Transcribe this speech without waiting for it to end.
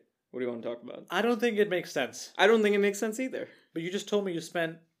What do you want to talk about? I don't think it makes sense. I don't think it makes sense either. But you just told me you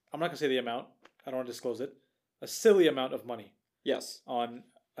spent, I'm not going to say the amount, I don't want to disclose it, a silly amount of money Yes. on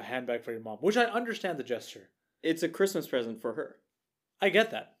a handbag for your mom, which I understand the gesture. It's a Christmas present for her. I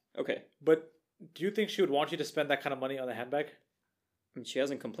get that. Okay. But do you think she would want you to spend that kind of money on a handbag? I mean, she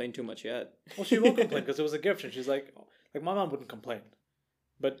hasn't complained too much yet. Well, she won't complain because it was a gift, and she's like my mom wouldn't complain.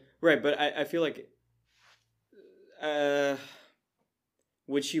 But Right, but I feel like...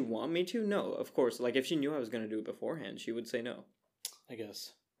 would she want me to? No, of course. Like, if she knew I was going to do it beforehand, she would say no. I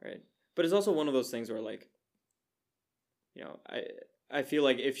guess. Right? But it's also one of those things where, like, you know, I feel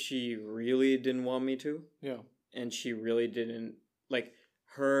like if she really didn't want me to, Yeah. and she really didn't, like,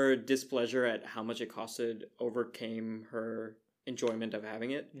 her displeasure at how much it costed overcame her enjoyment of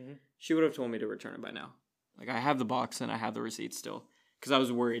having it, she would have told me to return it by now. Like, I have the box and I have the receipt still. Because I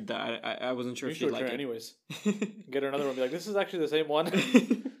was worried that I wasn't sure You if should she'd like return it. anyways. Get her another one. Be like, this is actually the same one.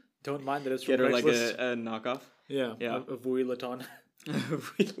 Don't mind that it's from Get her like Craigslist. a knockoff. Yeah. Yeah. A Vuitton.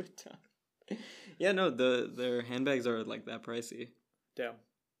 Yeah, no, their handbags are like that pricey. Damn.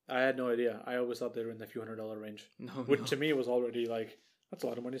 I had no idea. I always thought they were in the few $100 range. No, Which to me was already like, that's a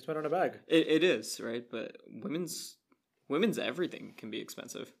lot of money to spend on a bag. It is, right? But women's everything can be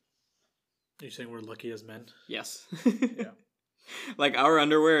expensive. Are you saying we're lucky as men? Yes. Yeah. Like our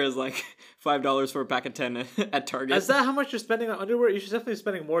underwear is like $5 for a pack of 10 at Target. Is that how much you're spending on underwear? You should definitely be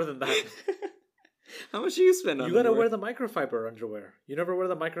spending more than that. How much do you spend on You gotta underwear? wear the microfiber underwear. You never wear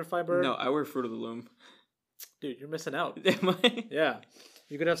the microfiber? No, I wear Fruit of the Loom. Dude, you're missing out. Am I? Yeah.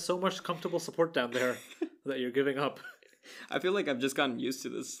 You could have so much comfortable support down there that you're giving up. I feel like I've just gotten used to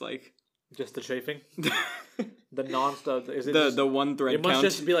this, like... Just the chafing? The non-stop... Is it the one thread It must count.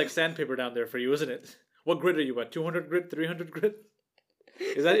 just be like sandpaper down there for you, isn't it? What grit are you at? 200 grit? 300 grit?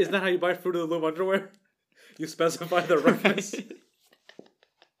 Isn't that how you buy Fruit of the Loom underwear? You specify the roughness?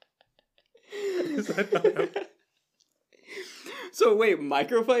 Is that not how... So wait,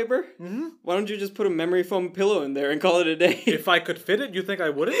 microfiber? Mm-hmm. Why don't you just put a memory foam pillow in there and call it a day? If I could fit it, you think I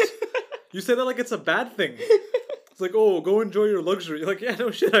wouldn't? You say that like it's a bad thing. It's like, oh, go enjoy your luxury. You're like, yeah,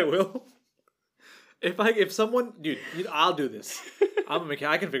 no shit, I will. If someone, dude, I'll do this. I'm a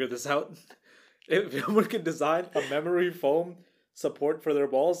mechanic. I can figure this out. If someone can design a memory foam support for their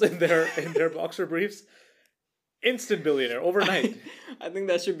balls in their boxer briefs, instant billionaire overnight. I think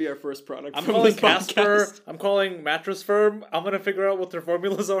that should be our first product. I'm from calling this Casper. podcast. I'm calling Mattress Firm. I'm gonna figure out what their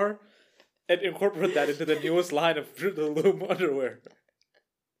formulas are, and incorporate that into the newest line of Fruit of the Loom underwear.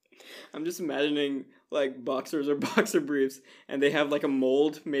 I'm just imagining like boxers or boxer briefs, and they have like a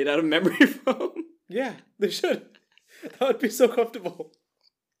mold made out of memory foam. Yeah, they should. That would be so comfortable.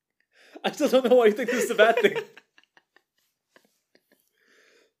 I still don't know why you think this is a bad thing.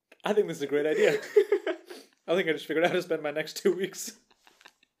 I think this is a great idea. I think I just figured out how to spend my next 2 weeks.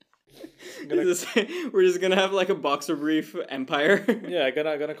 We're just gonna have like a boxer brief empire. Yeah,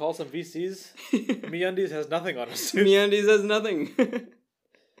 gonna call some VCs. MeUndies has nothing on us. Dude. MeUndies has nothing.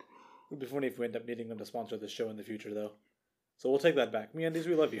 It'd be funny if we end up needing them to sponsor this show in the future, though. So we'll take that back. MeUndies,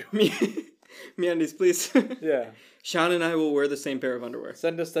 we love you. MeUndies, please. Yeah. Sean and I will wear the same pair of underwear.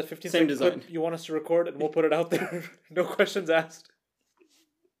 Send us that 15 Same second design. clip you want us to record, and we'll put it out there. No questions asked.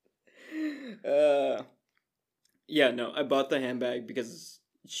 Yeah, no, I bought the handbag because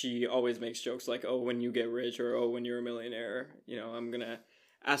she always makes jokes like, oh, when you get rich, or oh, when you're a millionaire, you know, I'm gonna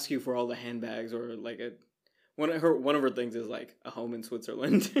ask you for all the handbags, or like one of her things is like a home in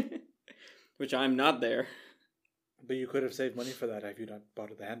Switzerland, which I'm not there. But you could have saved money for that if you not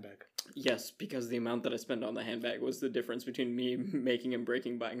bought the handbag. Yes, because the amount that I spent on the handbag was the difference between me making and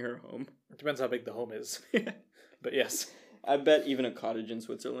breaking buying her a home. It depends how big the home is. But yes. I bet even a cottage in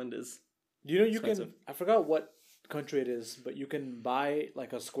Switzerland is You know, you expensive. can... I forgot what country it is, but you can buy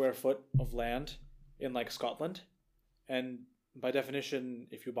like a square foot of land in like Scotland. And by definition,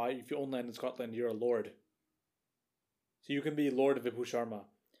 if you own land in Scotland, you're a lord. So you can be Lord of Vibhu Sharma.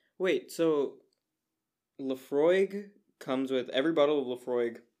 Wait, so Laphroaig comes with every bottle of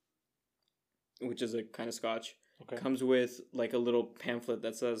Laphroaig, which is a kind of scotch, Okay. comes with like a little pamphlet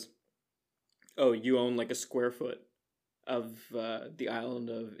that says, oh, you own like a square foot of the island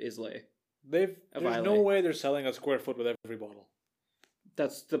of Islay. There's Islay. no way they're selling a square foot with every bottle.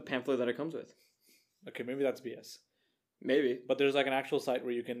 That's the pamphlet that it comes with. Okay, maybe that's BS. Maybe. But there's like an actual site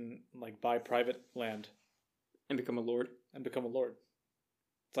where you can like buy private land And become a lord. and become a lord.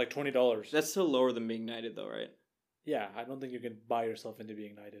 It's like $20. That's still lower than being knighted though, right? Yeah, I don't think you can buy yourself into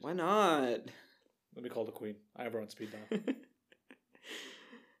being knighted. Why not? Let me call the queen. I have her on speed dial.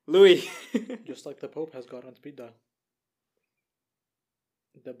 Louis. Just like the Pope has got on speed dial.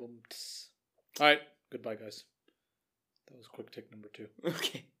 Da boom. Alright, goodbye guys. That was quick tick number 2.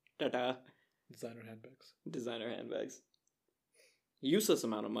 Okay. Ta-da. Designer handbags. Designer handbags. Useless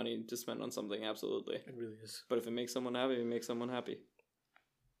amount of money to spend on something, absolutely. It really is. But if it makes someone happy, it makes someone happy.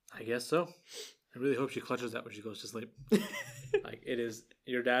 I guess so. I really hope she clutches that when she goes to sleep. Like, it is,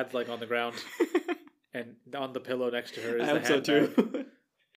 your dad's like on the ground, and on the pillow next to her is I the hope so handbag. too.